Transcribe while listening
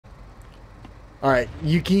All right,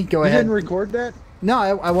 Yuki, go You ahead. didn't record that? No,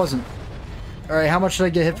 I wasn't. All right, how much did I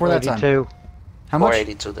get hit for that time? 82. How much?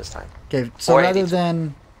 482 this time. Okay, so rather 482.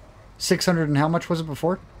 than 600 and how much was it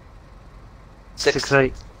before?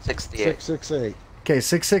 68. 68. 668. Okay,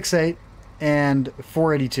 668 and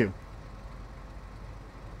 482.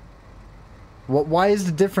 Why is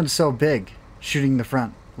the difference so big shooting the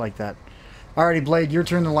front like that? Alrighty, Blade, your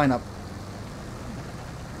turn to line up.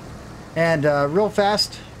 And real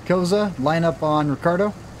fast, Koza, line up on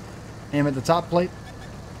Ricardo. Aim at the top plate.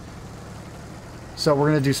 So we're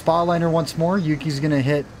going to do spaliner once more. Yuki's going to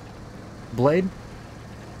hit Blade.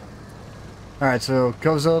 Alright, so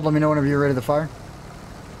Koza, let me know whenever you're ready to fire.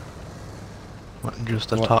 Just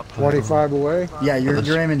the top. 25 away? Yeah, you're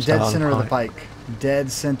aiming dead Start center of the pike. pike.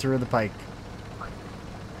 Dead center of the pike.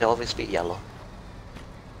 They always be yellow.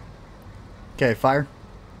 Okay, fire.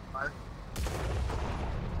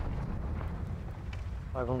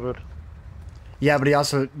 500. Yeah, but he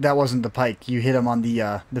also, that wasn't the pike. You hit him on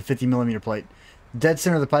the 50 millimeter plate. Dead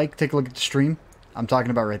center of the pike, take a look at the stream. I'm talking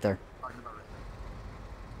about right there.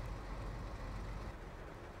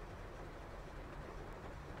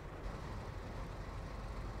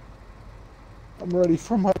 I'm ready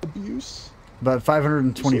for my abuse. About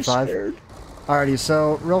 525. So scared. Alrighty,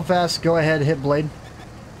 so real fast, go ahead, hit Blade.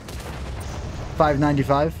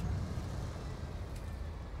 595.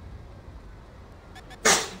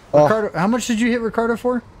 Ricardo, how much did you hit Ricardo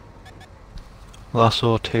for? Well, I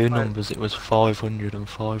saw two numbers. It was 500 and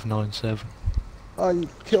 597. I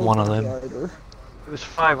killed one of the them. rider. It was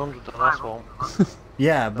 500 the last one.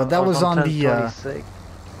 Yeah, but that was on the 1026.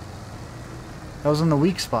 that was on the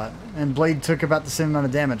weak spot, and Blade took about the same amount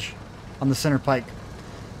of damage on the center pike.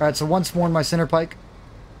 Alright, so once more in my center pike.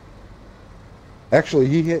 Actually,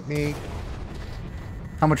 he hit me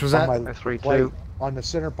How much was on that? my 532. plate. On the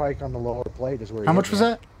center pike on the lower plate is where he How hit much was me.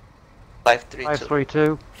 that?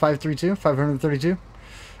 532. 532. 532? 532?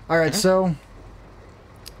 Alright, so...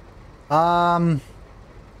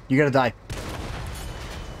 You gotta die.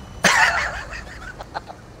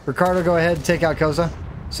 Ricardo, go ahead, take out Koza.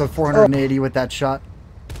 So 480 with that shot.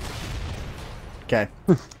 Okay.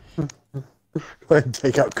 Go ahead and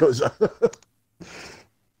take out Koza.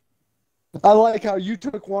 I like how you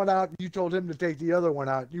took one out and you told him to take the other one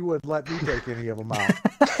out. You wouldn't let me take any of them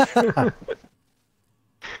out.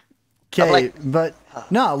 Okay, like- but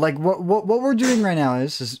no, like what we're doing right now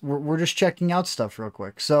is we're just checking out stuff real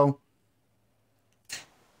quick. So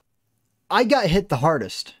I got hit the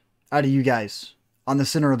hardest out of you guys on the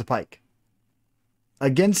center of the pike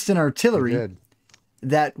against an You artillery did.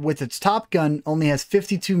 that with its top gun only has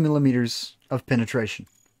 52 millimeters of penetration.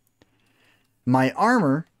 My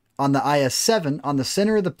armor on the IS-7 on the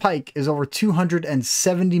center of the pike is over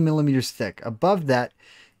 270 millimeters thick. Above that,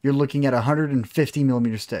 you're looking at 150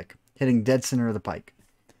 millimeters thick, hitting dead center of the pike.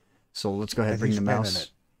 So let's go ahead and bring he's the pinning mouse. it.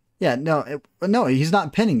 Yeah, no, he's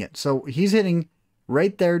not pinning it. So he's hitting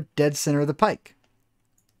right there, dead center of the pike.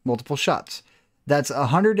 Multiple shots. That's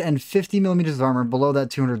 150 millimeters of armor below that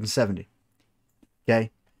 270.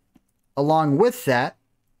 Okay. Along with that,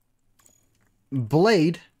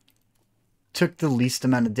 Blade took the least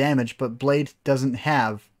amount of damage, but Blade doesn't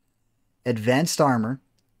have advanced armor,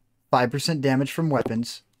 5% damage from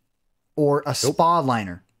weapons, or a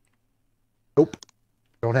spaliner. Nope.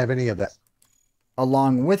 Don't have any of that.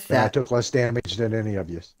 Along with And I that, took less damage than any of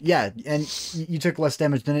you. yeah, and you took less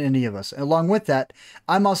damage than any of us. Along with that,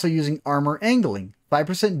 I'm also using armor angling,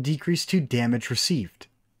 5% decrease to damage received.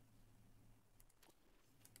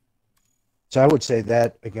 So I would say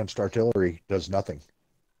that against artillery does nothing.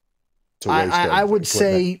 It's a waste I of would equipment.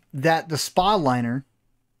 say that the spaliner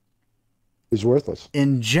Is worthless.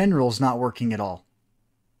 in general is not working at all.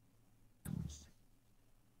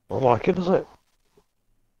 Don't like it, does it?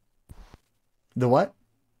 The what?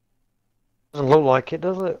 Doesn't look like it,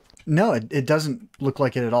 does it? No, it doesn't look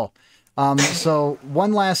like it at all. So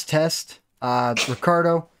one last test.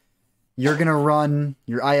 Ricardo, you're going to run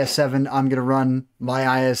your IS-7. I'm going to run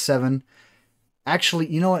my IS-7. Actually,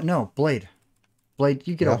 you know what? No, Blade. Blade,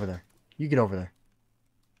 you get Yeah. over there. You get over there.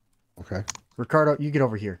 Okay. Ricardo, you get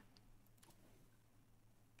over here.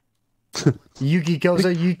 Yuki,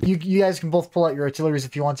 Koza, you guys can both pull out your artilleries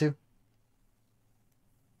if you want to.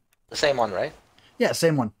 The same one, right? Yeah,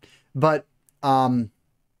 same one. But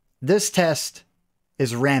this test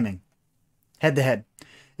is ramming. Head to head.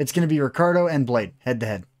 It's going to be Ricardo and Blade, head to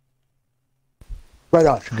head. Right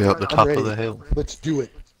on. Go up the I'm top ready. of the hill. Let's do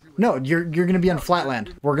it. No, you're going to be on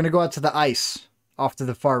flatland. We're going to go out to the ice off to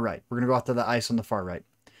the far right. We're going to go out to the ice on the far right.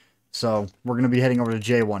 So we're going to be heading over to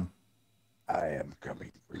J1. I am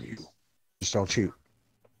coming for you. Just don't shoot.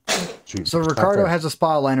 Shoot, So it's not Ricardo there. has a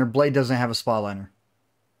spaliner. Blade doesn't have a spaliner.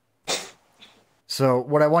 So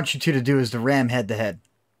what I want you two to do is to ram head to head.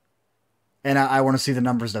 And I want to see the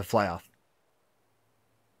numbers that fly off.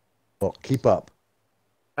 Well, keep up.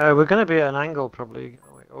 We're going to be at an angle probably.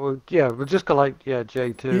 Or, yeah, we'll just go like, yeah,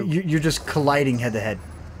 J2. You're just colliding head to head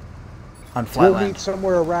on We'll flatland. meet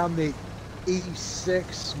somewhere around the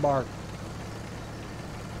 86 mark.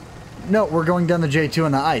 No, we're going down the J2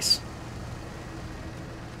 on the ice.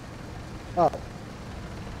 Oh,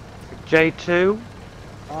 J2?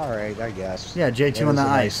 all right, I guess. Yeah, J2 That on is the a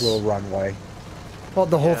nice ice. little runway. Well,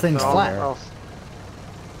 the whole Yeah, thing's so I'll- flat. I'll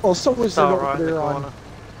Well, so was it start over right in the there corner.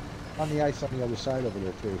 on the ice on the other side over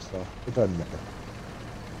there too, so it doesn't matter.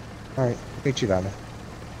 All right, meet you down there.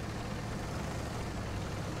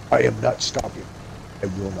 I am not stopping. I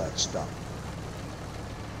will not stop.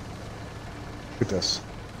 Look at this.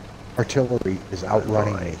 Artillery is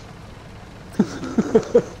outrunning me.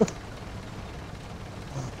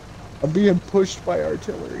 I'm being pushed by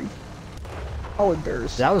artillery. How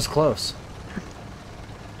embarrassing. That was close.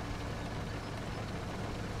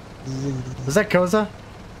 Was that Koza?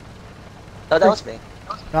 No, that was me.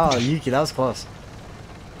 Oh, Yuki, that was close.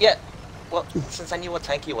 Yeah. Well, since I knew what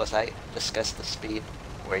tank he was, I discussed the speed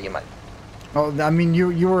where you might. Oh, I mean,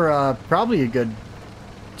 you were probably a good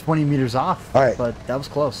 20 meters off. All right. But that was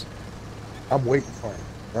close. I'm waiting for him.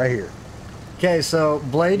 Right here. Okay, so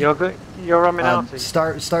Blade, You're good. You're on me now.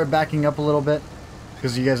 start backing up a little bit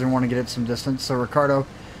because you guys are going to want to get it some distance. So Ricardo,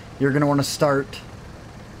 you're going to want to start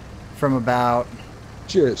from about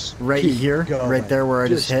Just right keep here, going. right there where I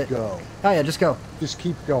just hit. Go. Oh yeah, just go. Just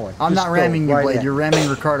keep going. I'm Just not go ramming you, right Blade. in. You're ramming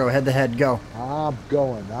Ricardo head to head. Go. I'm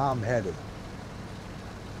going. I'm headed.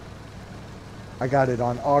 I got it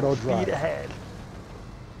on auto drive. Speed ahead.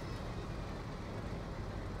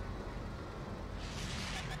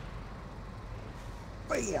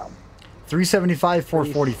 Bam. 375,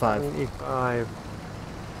 445. 375.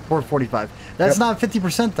 445. That's Yep. not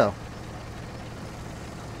 50% though.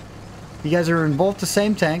 You guys are in both the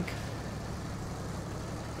same tank,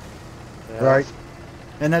 Yeah. Right.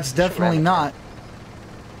 and that's definitely ram it. not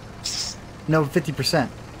no 50%.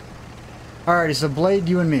 Alrighty, so Blade,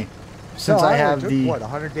 you and me. Since No, I only have took, the what,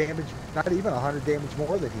 100 damage? Not even 100 damage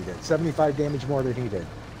more than he did. 75 damage more than he did.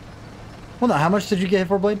 Well, no, how much did you get hit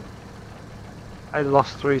for, Blade? I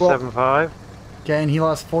lost 375. Okay, and he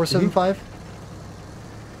lost 475?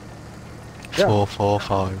 Yeah.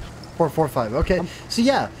 445. 445. Okay. So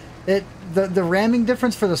yeah, the ramming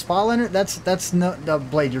difference for the spaliner, that's no the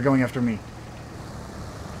Blade, you're going after me.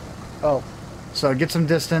 Oh, So get some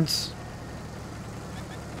distance.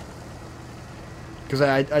 Because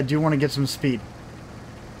I do want to get some speed.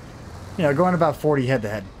 You know, going about 40 head to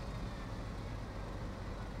head.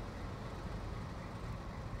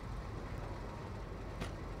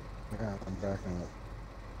 yeah, I'm backing up.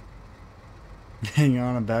 Hang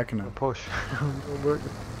on, I'm backing up. Push.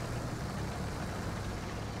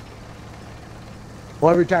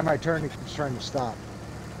 Well, every time I turn, it keeps trying to stop.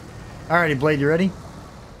 Alrighty, Blade, you ready?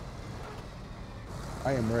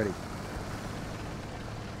 I am ready.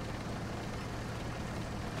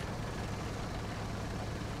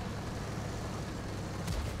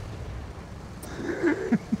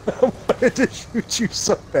 I wanted to shoot you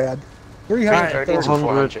so bad. 300. 30 to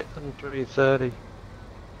 400 400. and 330.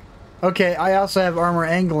 Okay, I also have armor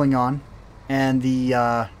angling on, and the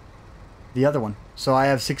other one. So I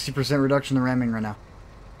have 60% reduction in ramming right now.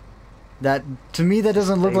 That, to me, that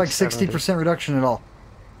doesn't look like 60% reduction at all.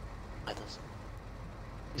 That does.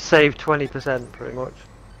 You saved 20% pretty much.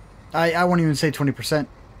 I won't even say 20%.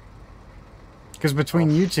 Because between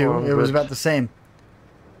Oh, you two, it was 400. about the same.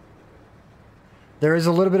 There is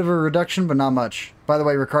a little bit of a reduction, but not much. By the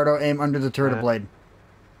way, Ricardo, aim under the turret of Yeah. Blade.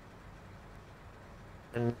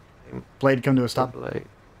 And Blade, come to a stop. late.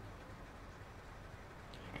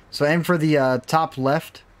 So aim for the top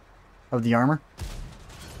left of the armor.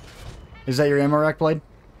 Is that your ammo rack, Blade?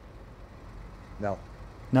 No.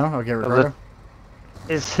 No? Okay, Ricardo.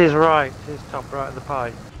 Is his right, his top right of the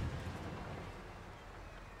pipe.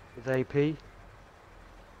 His AP.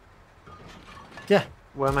 Yeah.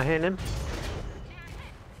 Where am I hitting him?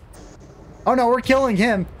 Oh no, we're killing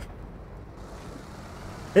him!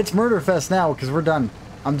 It's Murder Fest now, because we're done.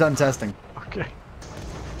 I'm done testing. Okay.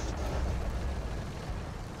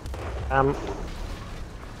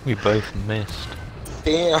 We both missed.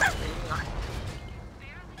 Damn.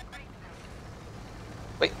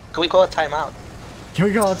 Wait, can we call a timeout? Can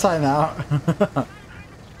we call a timeout?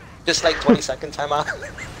 Just like 20-second timeout?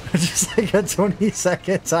 Just like a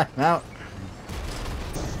 20-second timeout.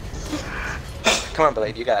 Come on,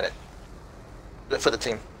 Blade, you got it. For the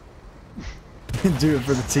team. Do it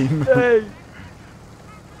for the team. Yay!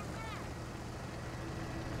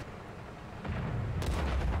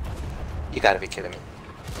 You gotta be kidding me.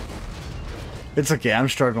 It's okay. I'm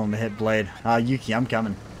struggling to hit blade. Yuki, I'm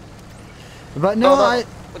coming. But no, No,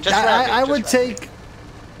 just ram me, I just would ram me. take.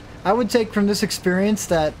 I would take from this experience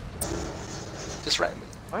that Just ram me.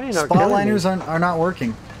 Why are you not killing me? spalliners are not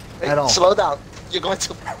working Hey, at all. Slow down. You're going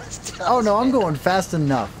too fast. Oh no, I'm going fast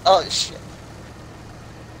enough. Oh shit.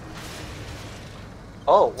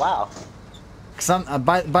 Oh wow.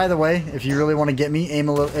 By the way, if you really want to get me, aim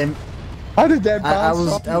a little. Aim, How did that bounce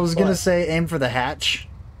off I was your gonna butt? say aim for the hatch.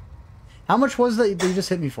 How much was that you just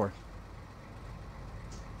hit me for?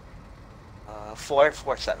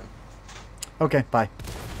 447. Okay, bye.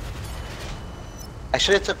 I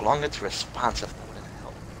should have took longer to respond if that would have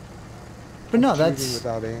helped. But no, Shooting that's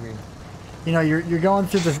without aiming. you know you're going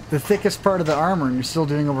through the thickest part of the armor and you're still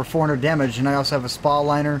doing over 400 damage, and I also have a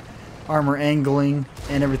spaliner, armor angling,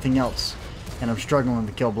 and everything else, and I'm struggling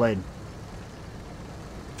to kill blade.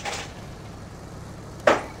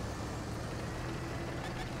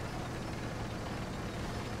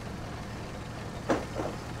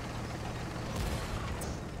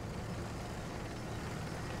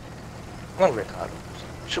 Come on, Ricardo.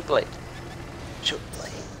 Shoot blade. Shoot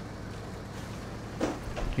blade.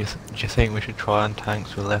 Do you think we should try on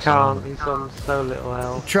tanks with less Can't. armor? He's on so little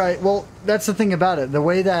health. Try. Well, that's the thing about it. The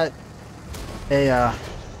way that I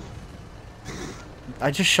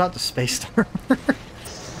just shot the space star.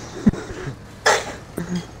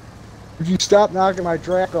 Would you stop knocking my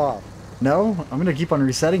track off? No, I'm gonna keep on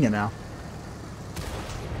resetting it now.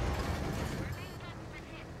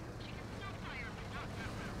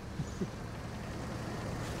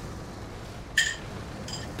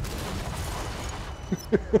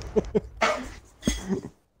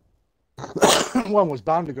 One was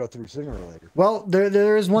bound to go through sooner or later. Well,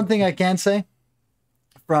 there is one thing I can say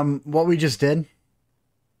from what we just did.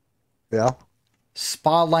 Yeah.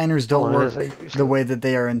 Spalliners don't Oh, work it is. the way that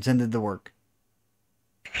they are intended to work.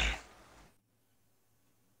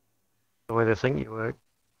 The way they think you work.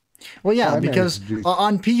 Well, yeah, I managed because to do-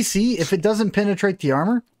 on PC, if it doesn't penetrate the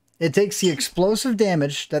armor, it takes the explosive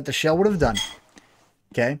damage that the shell would have done,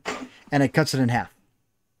 okay, and it cuts it in half.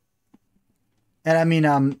 And I mean,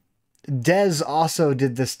 Dez also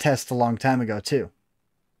did this test a long time ago too.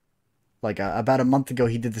 Like about a month ago,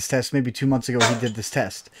 he did this test. Maybe 2 months ago, he did this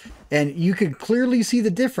test, and you could clearly see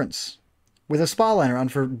the difference with a spaliner on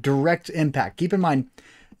for direct impact. Keep in mind,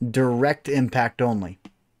 direct impact only.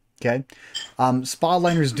 Okay,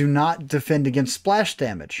 spalliners do not defend against splash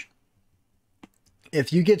damage.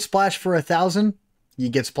 If you get splashed for 1,000, you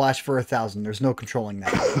get splashed for 1,000. There's no controlling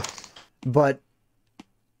that. But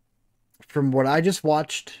from what I just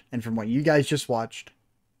watched and from what you guys just watched,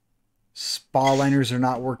 spalliners are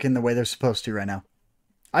not working the way they're supposed to right now.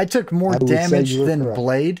 I took more I would say damage you were than correct.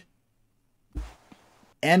 Blade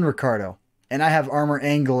and Ricardo, and I have armor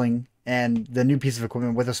angling and the new piece of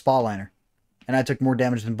equipment with a spalliner. And I took more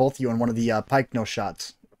damage than both of you on one of the pike no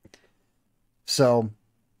shots. So,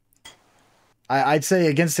 I'd say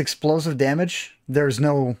against explosive damage, there's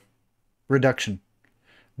no reduction.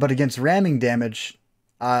 But against ramming damage,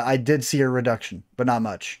 I did see a reduction, but not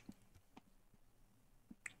much.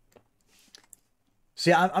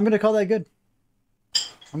 So yeah, I'm going to call that good.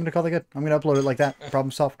 I'm going to call that good. I'm going to upload it like that.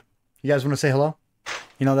 Problem solved. You guys want to say hello?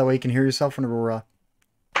 You know, that way you can hear yourself whenever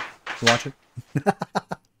you watch it.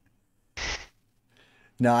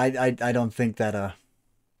 No, I don't think that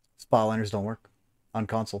spalliners don't work on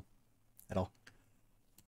console.